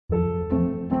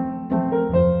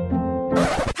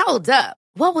Hold up.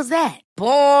 What was that?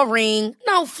 Boring.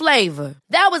 No flavor.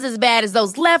 That was as bad as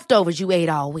those leftovers you ate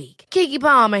all week. Keke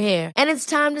Palmer here, and it's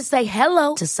time to say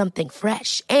hello to something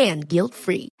fresh and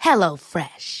guilt-free. Hello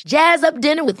Fresh. Jazz up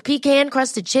dinner with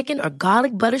pecan-crusted chicken or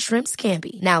garlic butter shrimp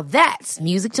scampi. Now that's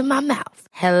music to my mouth.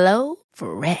 Hello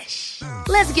Fresh.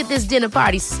 Let's get this dinner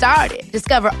party started.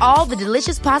 Discover all the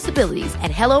delicious possibilities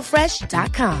at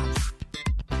hellofresh.com.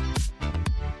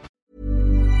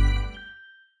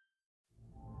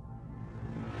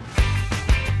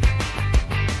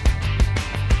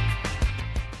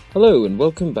 Hello and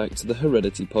welcome back to the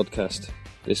Heredity podcast.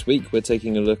 This week we're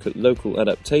taking a look at local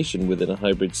adaptation within a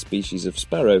hybrid species of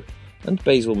sparrow and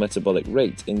basal metabolic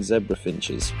rate in zebra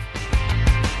finches.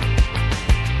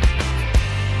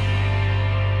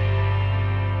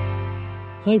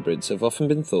 Hybrids have often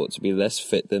been thought to be less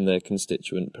fit than their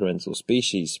constituent parental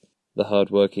species, the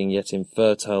hard-working yet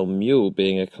infertile mule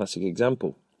being a classic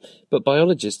example. But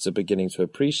biologists are beginning to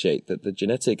appreciate that the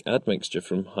genetic admixture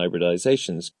from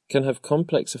hybridizations can have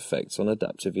complex effects on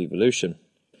adaptive evolution.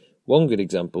 One good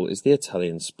example is the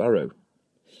Italian sparrow.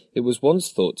 It was once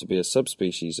thought to be a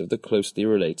subspecies of the closely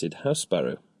related house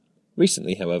sparrow.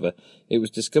 Recently, however, it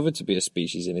was discovered to be a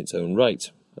species in its own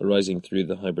right, arising through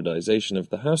the hybridization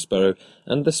of the house sparrow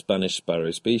and the Spanish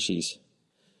sparrow species.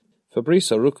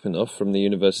 Fabrice Rukmanov from the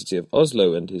University of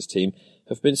Oslo and his team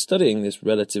have been studying this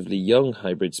relatively young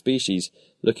hybrid species,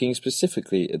 looking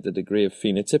specifically at the degree of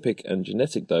phenotypic and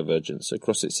genetic divergence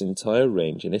across its entire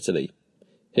range in Italy.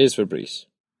 Here's Fabrice.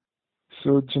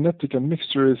 So genetic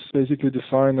admixture is basically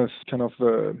defined as kind of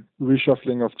a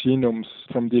reshuffling of genomes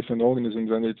from different organisms,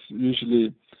 and it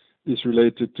usually is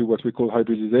related to what we call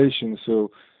hybridization.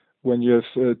 So when you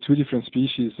have two different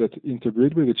species that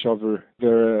interbreed with each other,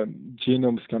 their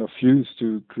genomes kind of fuse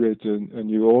to create a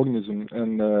new organism,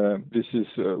 and this is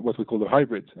what we call a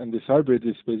hybrid. And this hybrid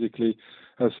is basically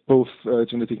has both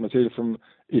genetic material from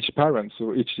each parent,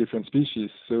 so each different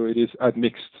species. So it is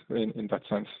admixed in that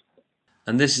sense.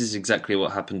 And this is exactly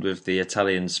what happened with the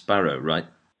Italian sparrow, right?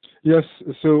 Yes,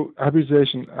 so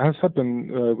hybridization has happened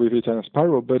with Italian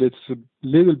sparrow, but it's a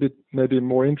little bit maybe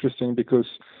more interesting because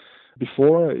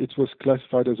before it was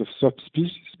classified as a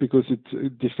subspecies because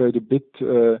it differed a bit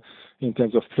in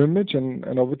terms of plumage and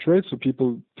other traits. So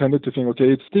people tended to think,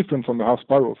 okay, it's different from the house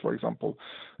sparrow, for example.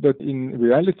 But in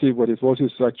reality, what it was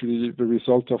is actually the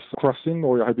result of crossing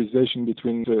or hybridization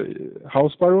between the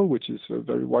house sparrow, which is a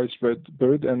very widespread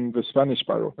bird, and the Spanish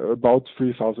sparrow about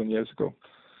 3,000 years ago.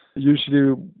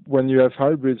 Usually, when you have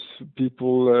hybrids,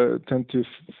 people tend to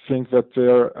think that they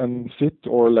are unfit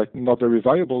or like not very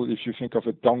viable. If you think of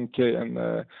a donkey and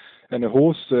a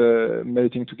horse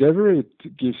mating together,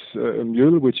 it gives a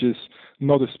mule, which is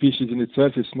not a species in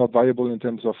itself. It's not viable in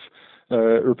terms of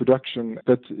reproduction.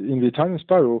 But in the Italian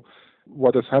sparrow,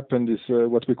 what has happened is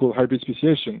what we call hybrid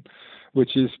speciation,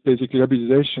 which is basically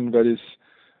hybridization that is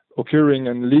occurring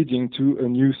and leading to a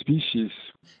new species.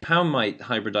 How might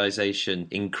hybridization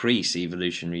increase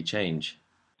evolutionary change?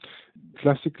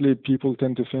 Classically, people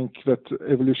tend to think that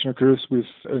evolution occurs with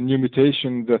a new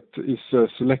mutation that is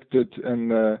selected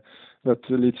and that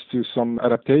leads to some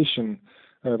adaptation.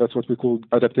 That's what we call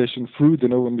adaptation through de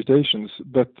novo mutations.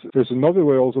 But there's another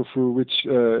way also through which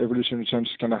evolutionary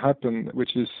change can happen,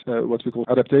 which is what we call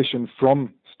adaptation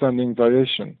from standing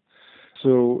variation.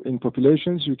 So in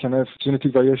populations, you can have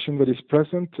genetic variation that is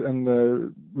present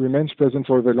and remains present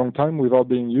for a very long time without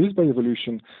being used by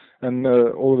evolution. And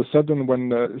all of a sudden,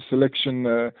 when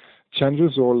selection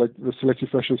changes or like the selective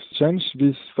thresholds change,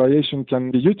 this variation can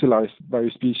be utilized by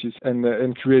a species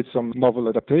and create some novel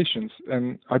adaptations.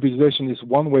 And hybridization is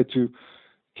one way to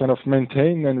kind of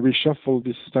maintain and reshuffle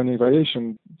this standing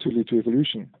variation to lead to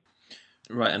evolution.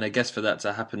 Right, and I guess for that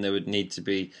to happen, there would need to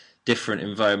be different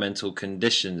environmental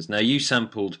conditions. Now, you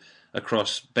sampled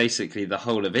across basically the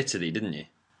whole of Italy, didn't you?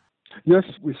 Yes,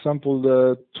 we sampled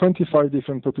 25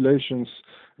 different populations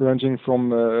ranging from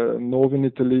northern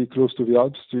Italy, close to the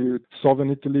Alps, to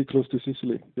southern Italy, close to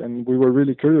Sicily. And we were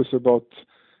really curious about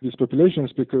these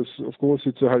populations because, of course,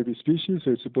 it's a hybrid species,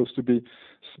 so it's supposed to be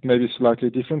maybe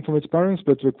slightly different from its parents.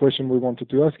 But the question we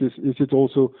wanted to ask is it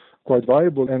also quite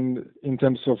viable? And in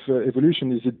terms of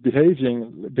evolution, is it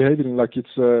behaving like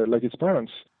its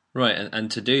parents? Right,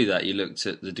 and to do that, you looked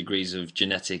at the degrees of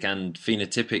genetic and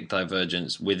phenotypic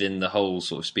divergence within the whole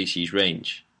sort of species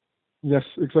range. Yes,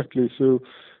 exactly. So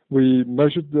we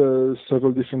measured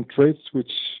several different traits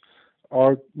which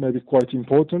are maybe quite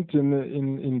important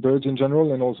in birds in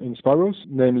general and also in sparrows,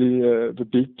 namely the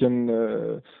beak and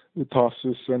the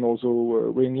tarsus and also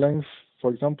wing length,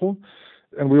 for example.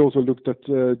 And we also looked at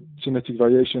genetic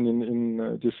variation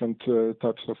in different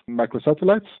types of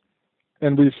microsatellites.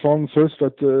 And we found first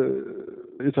that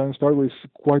Italian sparrow is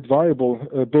quite viable,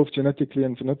 both genetically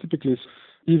and phenotypically.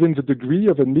 Even the degree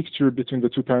of a mixture between the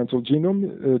two parental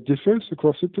genome differs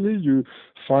across Italy. You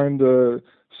find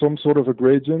some sort of a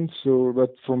gradient, so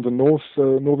that from the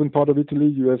northern part of Italy,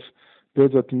 you have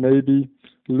birds that maybe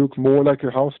look more like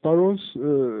a house sparrows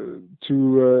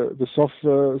to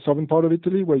the southern part of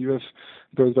Italy, where you have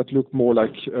birds that look more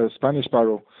like a Spanish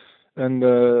sparrow. And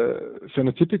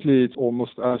phenotypically, it's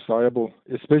almost as viable,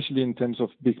 especially in terms of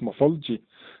beak morphology.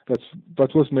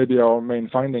 That was maybe our main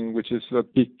finding, which is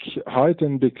that beak height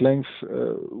and beak length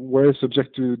were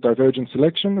subject to divergent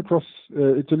selection across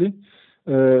Italy.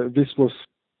 This was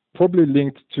probably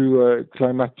linked to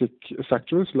climatic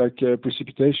factors like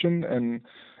precipitation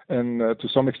and to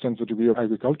some extent the degree of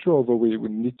agriculture, although we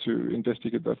would need to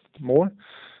investigate that more.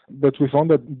 But we found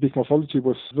that beak morphology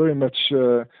was very much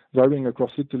varying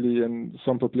across Italy, and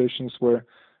some populations were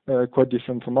quite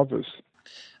different from others.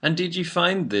 And did you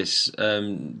find this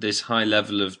high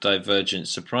level of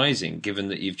divergence surprising, given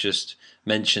that you've just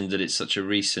mentioned that it's such a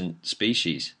recent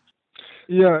species?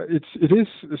 Yeah, it is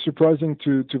surprising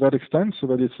to that extent, so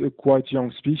that it's a quite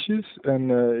young species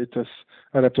and it has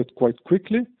adapted quite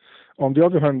quickly. On the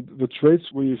other hand, the traits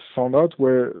we found out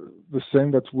were the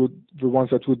same the ones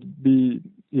that would be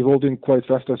evolving quite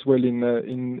fast as well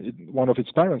in one of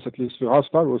its parents, at least the house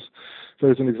sparrows.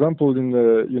 There is an example in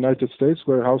the United States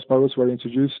where house sparrows were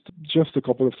introduced just a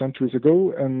couple of centuries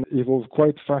ago and evolved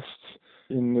quite fast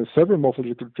in several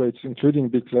morphological traits, including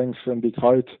beak length and beak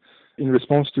height, in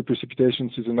response to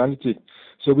precipitation seasonality.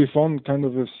 So we found kind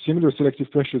of a similar selective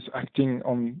pressures acting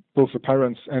on both the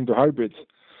parents and the hybrids,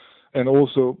 and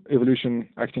also evolution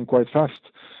acting quite fast.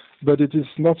 But it is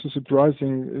not so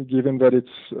surprising given that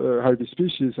it's a hybrid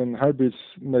species, and hybrids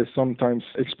may sometimes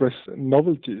express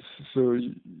novelties. So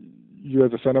you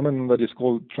have a phenomenon that is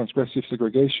called transgressive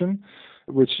segregation,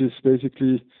 which is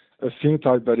basically a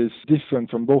phenotype that is different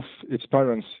from both its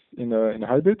parents in a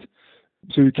hybrid.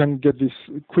 So you can get these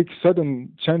quick,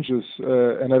 sudden changes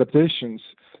and adaptations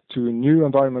to new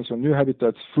environments or new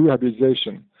habitats through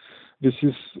hybridization. This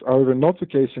is, however, not the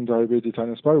case in the hybrid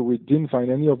Italian sparrow. We didn't find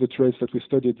any of the traits that we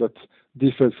studied that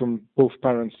differed from both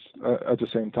parents at the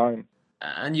same time.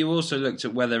 And you also looked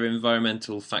at whether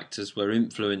environmental factors were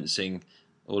influencing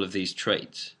all of these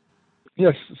traits.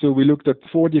 Yes, so we looked at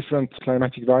 4 different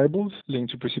climatic variables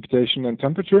linked to precipitation and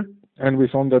temperature, and we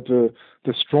found that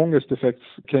the strongest effects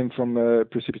came from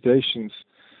precipitations.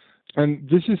 And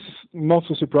this is not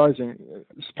so surprising.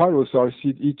 Sparrows are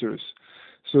seed eaters.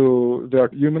 So they are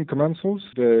human commensals.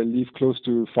 They live close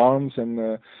to farms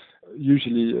and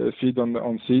usually feed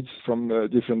on seeds from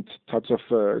different types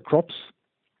of crops.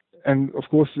 And of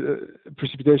course,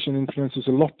 precipitation influences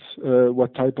a lot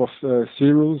what type of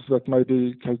cereals that might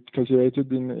be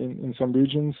cultivated in some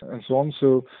regions and so on.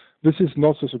 So this is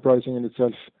not so surprising in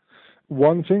itself.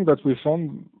 One thing that we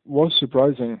found was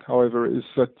surprising, however, is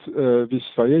that this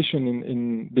variation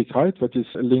in beak height that is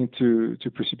linked to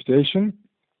precipitation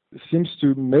seems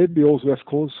to maybe also have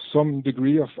caused some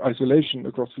degree of isolation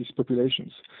across these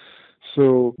populations.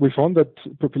 So we found that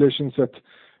populations that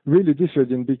really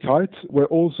differed in beak height were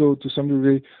also to some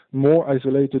degree more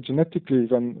isolated genetically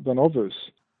than others.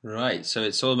 Right, so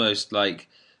it's almost like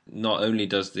not only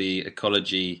does the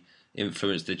ecology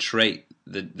influence the trait,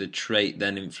 the trait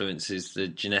then influences the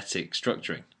genetic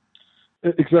structuring.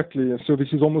 Exactly. So this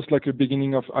is almost like a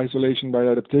beginning of isolation by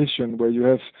adaptation, where you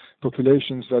have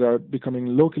populations that are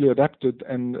becoming locally adapted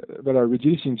and that are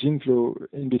reducing gene flow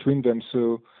in between them,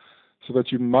 so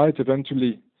that you might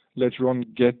eventually later on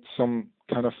get some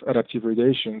kind of adaptive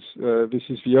gradations. This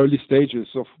is the early stages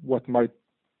of what might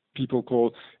people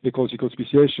call ecological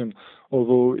speciation,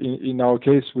 although in our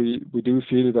case we do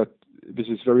feel that this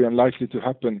is very unlikely to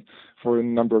happen for a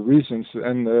number of reasons,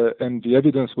 and the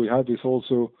evidence we have is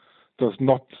also does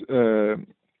not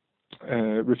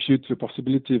refute the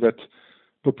possibility that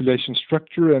population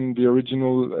structure and the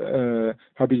original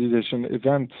hybridization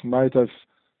event might have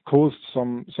caused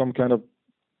some kind of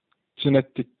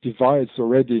genetic divides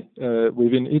already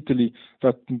within Italy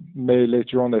that may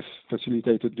later on have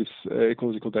facilitated this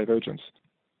ecological divergence.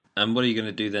 And what are you going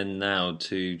to do then now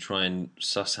to try and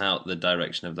suss out the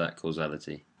direction of that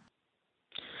causality?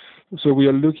 So we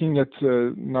are looking at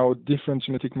now different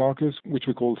genetic markers, which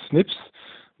we call SNPs,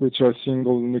 which are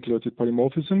single nucleotide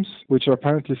polymorphisms, which are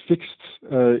apparently fixed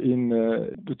in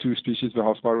the 2 species, the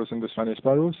house sparrows and the Spanish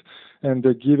sparrows, and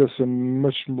they give us a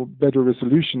much better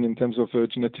resolution in terms of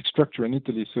genetic structure in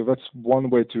Italy. So that's one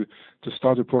way to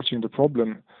start approaching the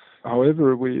problem.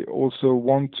 However, we also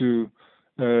want to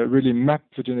really map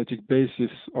the genetic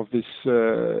basis of this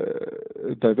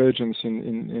divergence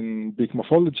in big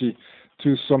morphology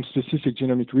to some specific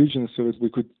genomic regions so that we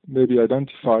could maybe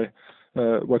identify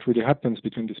what really happens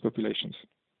between these populations.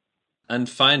 And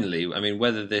finally, I mean,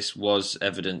 whether this was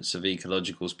evidence of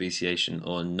ecological speciation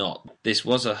or not, this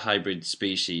was a hybrid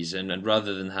species, and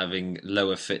rather than having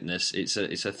lower fitness, it's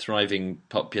a thriving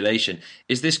population.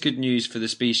 Is this good news for the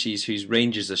species whose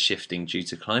ranges are shifting due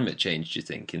to climate change, do you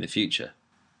think, in the future?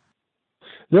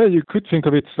 Yeah, you could think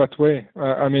of it that way.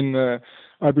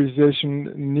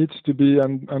 Hybridization needs to be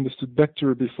understood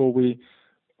better before we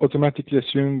automatically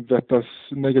assume that there's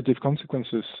negative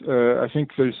consequences. I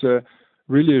think there's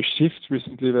really a shift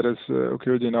recently that has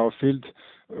occurred in our field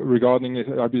regarding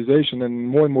hybridization, and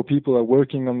more people are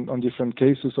working on different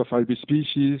cases of hybrid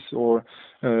species or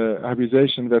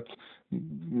hybridization that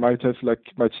might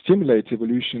stimulate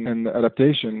evolution and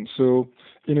adaptation. So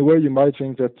in a way, you might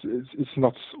think that it's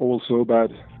not all so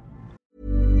bad.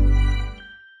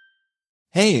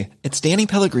 Hey, it's Danny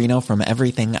Pellegrino from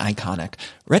Everything Iconic.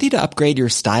 Ready to upgrade your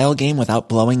style game without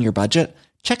blowing your budget?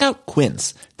 Check out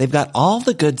Quince. They've got all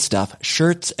the good stuff,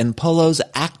 shirts and polos,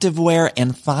 activewear,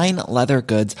 and fine leather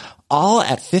goods, all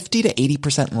at 50 to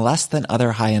 80% less than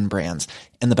other high-end brands.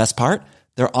 And the best part?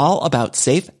 They're all about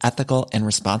safe, ethical, and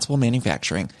responsible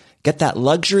manufacturing. Get that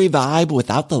luxury vibe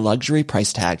without the luxury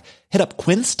price tag. Hit up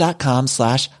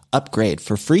quince.com/upgrade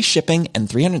for free shipping and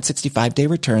 365-day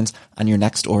returns on your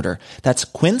next order. That's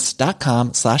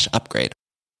quince.com/upgrade.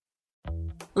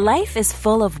 Life is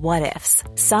full of what-ifs.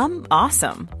 Some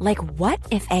awesome, like what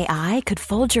if AI could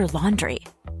fold your laundry?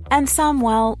 And some,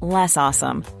 well, less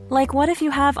awesome, like what if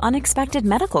you have unexpected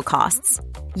medical costs?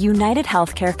 United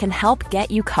Healthcare can help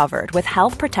get you covered with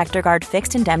Health Protector Guard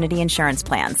fixed indemnity insurance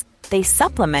plans. They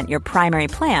supplement your primary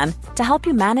plan to help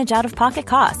you manage out-of-pocket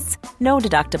costs. No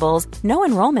deductibles, no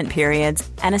enrollment periods,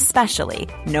 and especially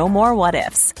no more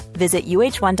what-ifs. Visit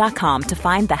uh1.com to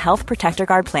find the Health Protector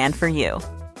Guard plan for you.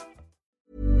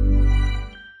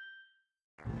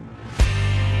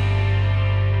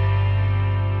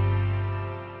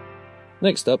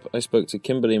 Next up, I spoke to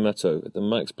Kimberly Matteau at the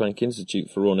Max Planck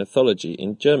Institute for Ornithology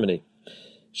in Germany.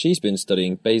 She's been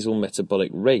studying basal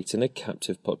metabolic rate in a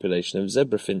captive population of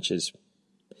zebra finches.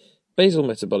 Basal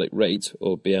metabolic rate,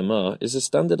 or BMR, is a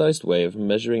standardized way of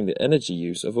measuring the energy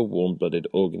use of a warm-blooded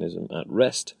organism at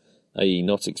rest, i.e.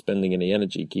 not expending any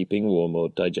energy keeping warm or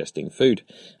digesting food,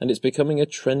 and it's becoming a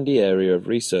trendy area of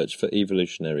research for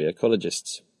evolutionary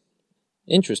ecologists.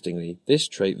 Interestingly, this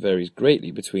trait varies greatly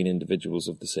between individuals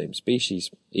of the same species,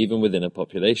 even within a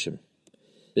population.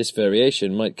 This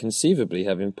variation might conceivably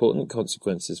have important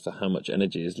consequences for how much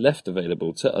energy is left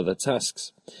available to other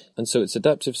tasks, and so its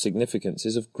adaptive significance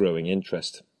is of growing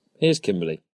interest. Here's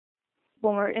Kimberly.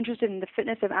 When we're interested in the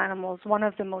fitness of animals, one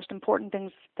of the most important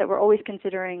things that we're always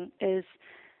considering is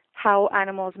how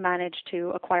animals manage to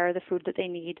acquire the food that they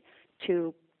need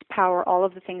to power all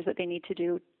of the things that they need to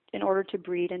do in order to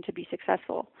breed and to be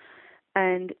successful.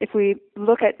 And if we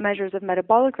look at measures of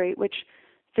metabolic rate, which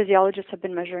physiologists have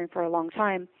been measuring for a long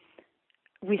time,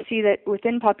 we see that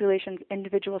within populations,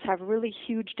 individuals have really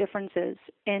huge differences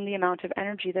in the amount of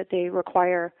energy that they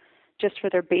require just for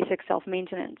their basic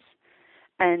self-maintenance.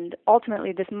 And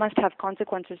ultimately, this must have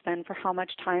consequences then for how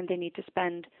much time they need to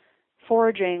spend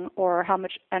foraging or how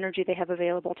much energy they have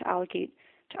available to allocate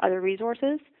to other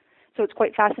resources. So it's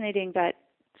quite fascinating that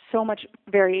so much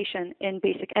variation in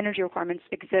basic energy requirements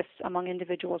exists among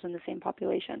individuals in the same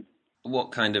population.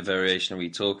 What kind of variation are we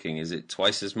talking? Is it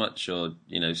twice as much or,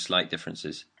 slight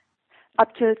differences?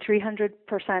 Up to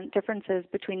 300% differences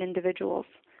between individuals.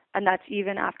 And that's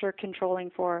even after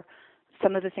controlling for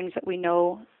some of the things that we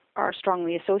know are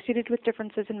strongly associated with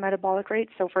differences in metabolic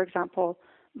rates. So, for example,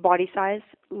 body size.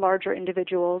 Larger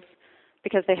individuals,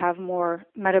 because they have more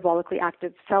metabolically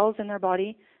active cells in their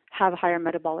body, have a higher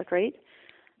metabolic rate.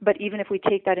 But even if we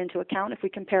take that into account, if we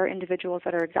compare individuals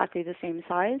that are exactly the same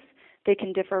size, they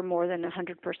can differ more than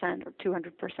 100% or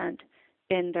 200%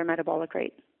 in their metabolic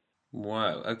rate.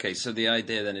 Wow. Okay, so the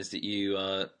idea then is that you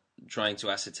are trying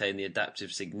to ascertain the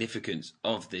adaptive significance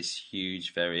of this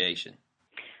huge variation.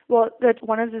 Well, that's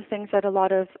one of the things that a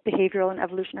lot of behavioral and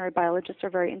evolutionary biologists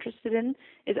are very interested in,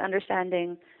 is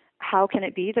understanding how can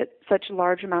it be that such a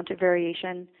large amount of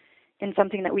variation in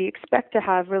something that we expect to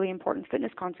have really important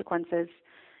fitness consequences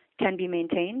can be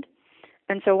maintained.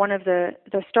 And so one of the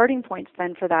starting points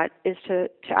then for that is to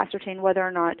ascertain whether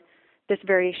or not this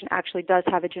variation actually does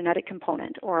have a genetic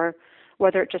component, or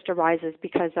whether it just arises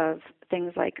because of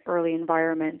things like early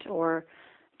environment or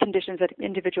conditions that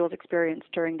individuals experience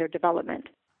during their development.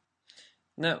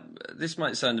 Now, this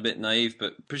might sound a bit naive,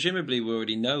 but presumably we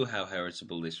already know how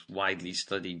heritable this widely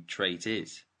studied trait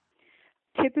is.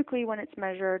 Typically, when it's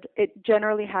measured, it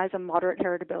generally has a moderate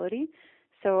heritability,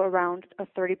 so around a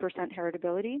 30%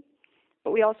 heritability.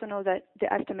 But we also know that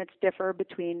the estimates differ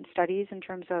between studies in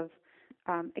terms of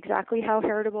exactly how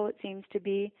heritable it seems to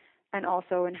be, and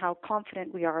also in how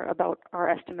confident we are about our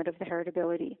estimate of the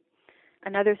heritability.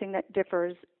 Another thing that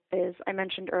differs is, I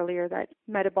mentioned earlier that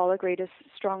metabolic rate is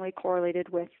strongly correlated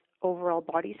with overall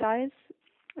body size.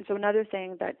 And so another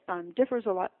thing that differs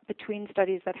a lot between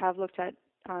studies that have looked at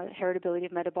heritability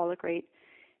of metabolic rate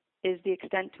is the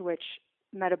extent to which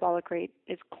metabolic rate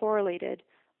is correlated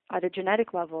at a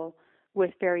genetic level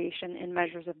with variation in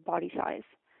measures of body size.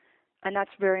 And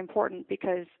that's very important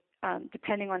because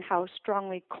depending on how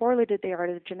strongly correlated they are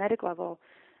at a genetic level,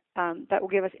 that will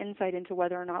give us insight into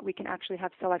whether or not we can actually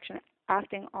have selection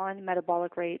acting on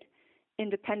metabolic rate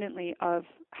independently of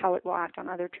how it will act on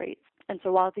other traits. And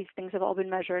so while these things have all been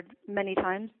measured many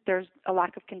times, there's a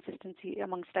lack of consistency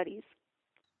among studies.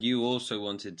 You also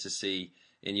wanted to see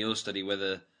in your study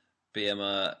whether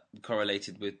BMR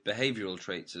correlated with behavioral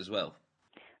traits as well.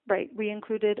 Right. We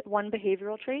included one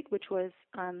behavioral trait, which was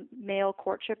male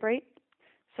courtship rate.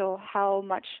 So how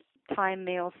much time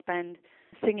males spend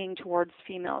singing towards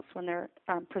females when they're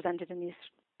presented in these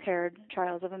paired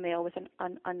trials of a male with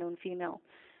an unknown female.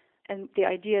 And the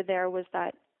idea there was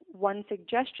that one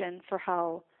suggestion for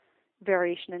how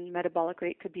variation in metabolic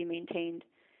rate could be maintained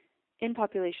in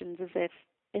populations is if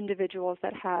individuals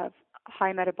that have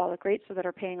high metabolic rate, so that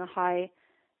are paying a high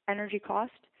energy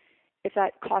cost, if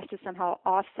that cost is somehow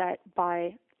offset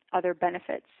by other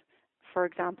benefits. For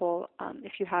example,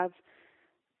 if you have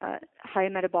high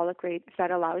metabolic rate, if that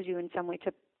allows you in some way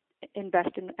to invest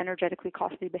in energetically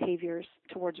costly behaviors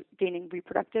towards gaining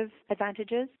reproductive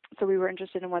advantages. So we were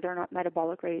interested in whether or not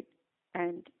metabolic rate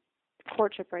and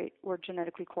courtship rate were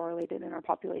genetically correlated in our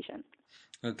population.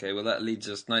 Okay, well that leads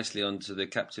us nicely on to the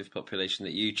captive population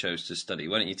that you chose to study.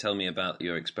 Why don't you tell me about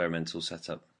your experimental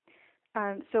setup?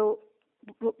 So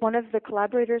one of the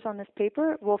collaborators on this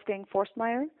paper, Wolfgang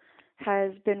Forstmeier,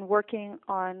 has been working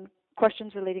on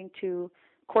questions relating to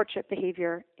courtship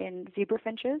behavior in zebra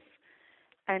finches.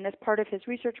 And as part of his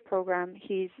research program,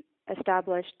 he's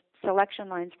established selection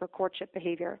lines for courtship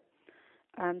behavior.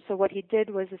 So what he did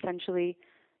was essentially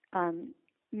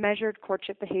measured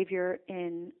courtship behavior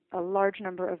in a large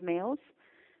number of males.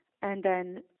 And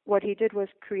then what he did was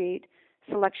create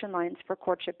selection lines for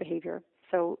courtship behavior.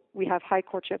 So we have high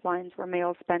courtship lines where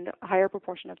males spend a higher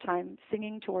proportion of time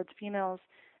singing towards females,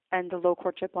 and the low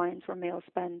courtship lines where males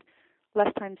spend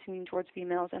less time singing towards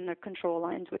females, and the control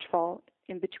lines which fall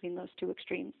in between those two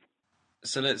extremes.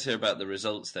 So let's hear about the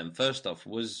results then. First off,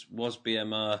 was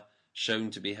BMR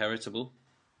shown to be heritable?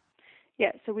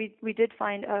 Yeah, so we did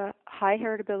find a high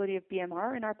heritability of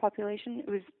BMR in our population. It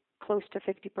was close to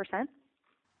 50%.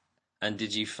 And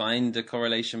did you find a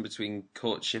correlation between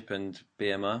courtship and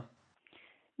BMR?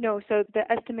 No, so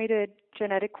the estimated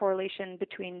genetic correlation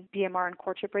between BMR and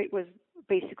courtship rate was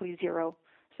basically zero.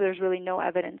 So there's really no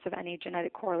evidence of any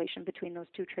genetic correlation between those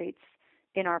two traits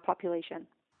in our population.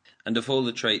 And of all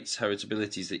the traits,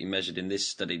 heritabilities that you measured in this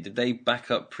study, did they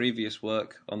back up previous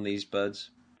work on these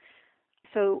birds?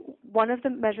 So one of the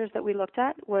measures that we looked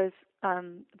at was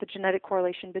the genetic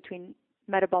correlation between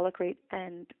metabolic rate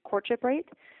and courtship rate,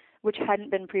 which hadn't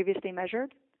been previously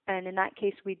measured. And in that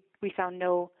case, we found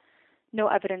no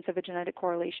evidence of a genetic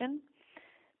correlation.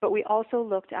 But we also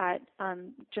looked at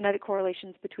genetic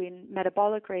correlations between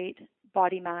metabolic rate,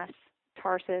 body mass,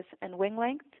 tarsus, and wing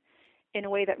length in a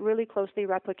way that really closely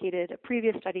replicated a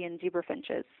previous study in zebra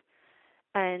finches.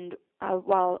 And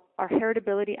while our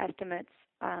heritability estimates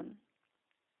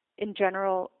in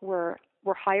general were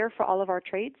higher for all of our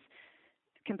traits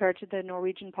compared to the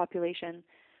Norwegian population,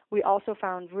 we also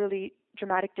found really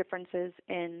dramatic differences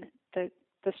in the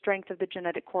strength of the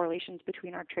genetic correlations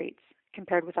between our traits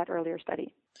compared with that earlier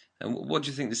study. And what do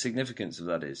you think the significance of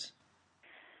that is?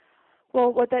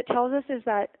 Well, what that tells us is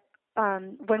that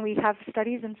when we have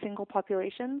studies in single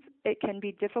populations, it can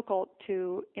be difficult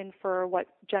to infer what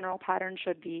general patterns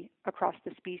should be across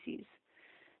the species.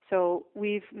 So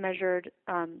we've measured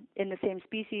in the same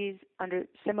species under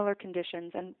similar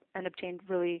conditions and obtained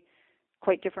really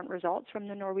quite different results from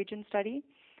the Norwegian study.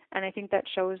 And I think that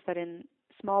shows that in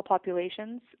small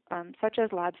populations, such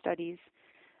as lab studies,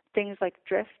 things like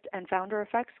drift and founder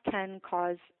effects can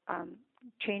cause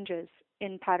changes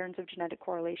in patterns of genetic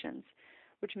correlations,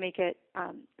 which make it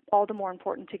all the more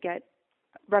important to get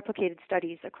replicated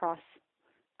studies across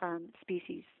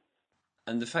species.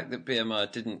 And the fact that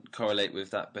BMR didn't correlate with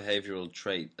that behavioural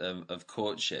trait of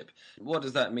courtship, what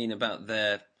does that mean about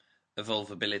their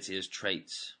evolvability as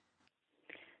traits?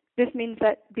 This means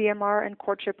that BMR and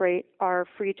courtship rate are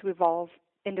free to evolve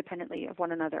independently of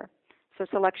one another. So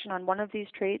selection on one of these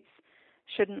traits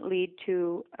shouldn't lead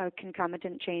to a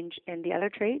concomitant change in the other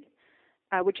trait,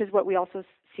 which is what we also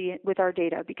see with our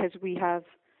data, because we have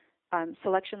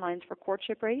selection lines for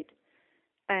courtship rate,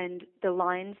 and the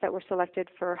lines that were selected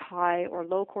for high or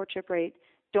low courtship rate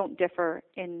don't differ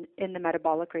in the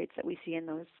metabolic rates that we see in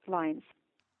those lines.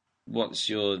 What's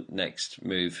your next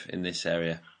move in this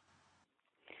area?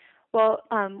 Well,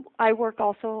 I work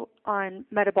also on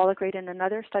metabolic rate in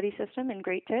another study system in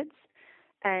great tits,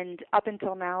 and up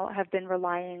until now have been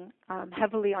relying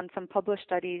heavily on some published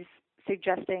studies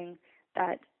suggesting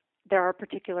that there are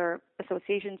particular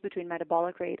associations between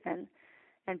metabolic rate and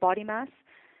body mass.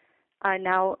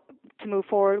 Now, to move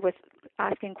forward with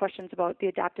asking questions about the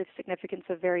adaptive significance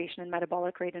of variation in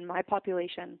metabolic rate in my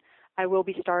population, I will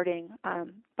be starting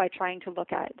by trying to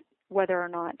look at whether or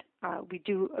not we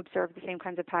do observe the same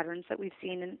kinds of patterns that we've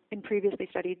seen in previously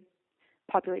studied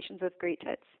populations of great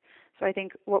tits. So I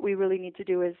think what we really need to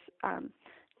do is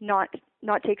not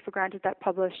take for granted that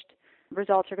published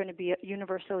results are going to be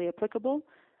universally applicable,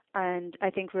 and I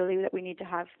think really that we need to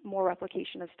have more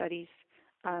replication of studies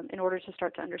in order to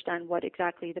start to understand what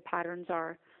exactly the patterns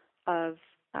are of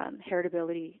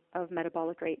heritability of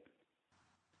metabolic rate.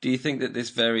 Do you think that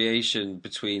this variation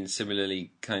between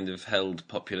similarly kind of held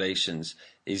populations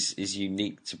is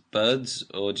unique to birds,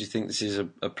 or do you think this is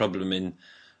a problem in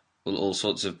all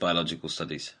sorts of biological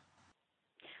studies?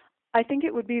 I think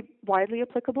it would be widely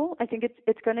applicable. I think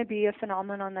it's going to be a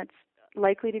phenomenon that's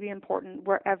likely to be important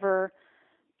wherever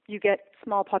you get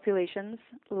small populations,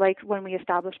 like when we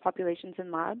establish populations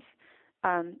in labs,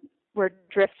 where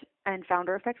drift and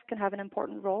founder effects can have an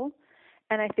important role.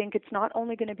 And I think it's not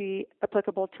only going to be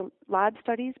applicable to lab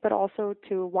studies, but also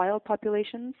to wild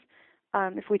populations.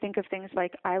 If we think of things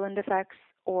like island effects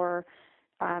or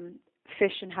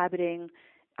fish inhabiting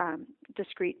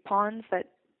discrete ponds that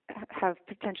have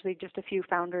potentially just a few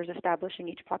founders establishing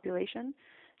each population.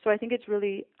 So I think it's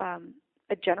really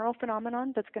a general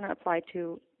phenomenon that's going to apply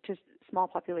to small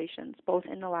populations, both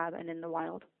in the lab and in the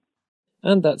wild.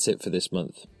 And that's it for this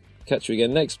month. Catch you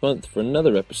again next month for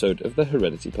another episode of the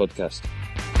Heredity Podcast.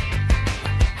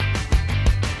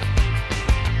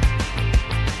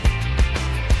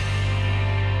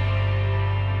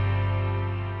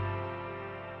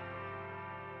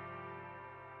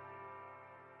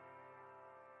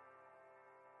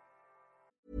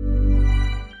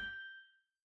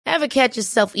 Ever catch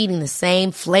yourself eating the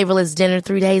same flavorless dinner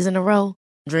 3 days in a row?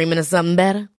 Dreaming of something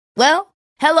better? Well,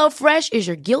 HelloFresh is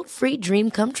your guilt-free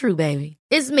dream come true, baby.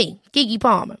 It's me, Keke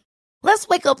Palmer. Let's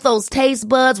wake up those taste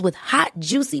buds with hot,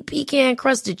 juicy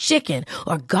pecan-crusted chicken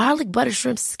or garlic butter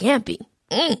shrimp scampi.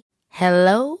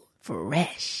 Hello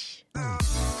Fresh.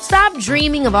 Stop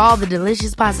dreaming of all the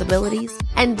delicious possibilities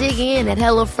and dig in at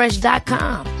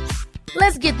HelloFresh.com.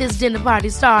 Let's get this dinner party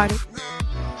started.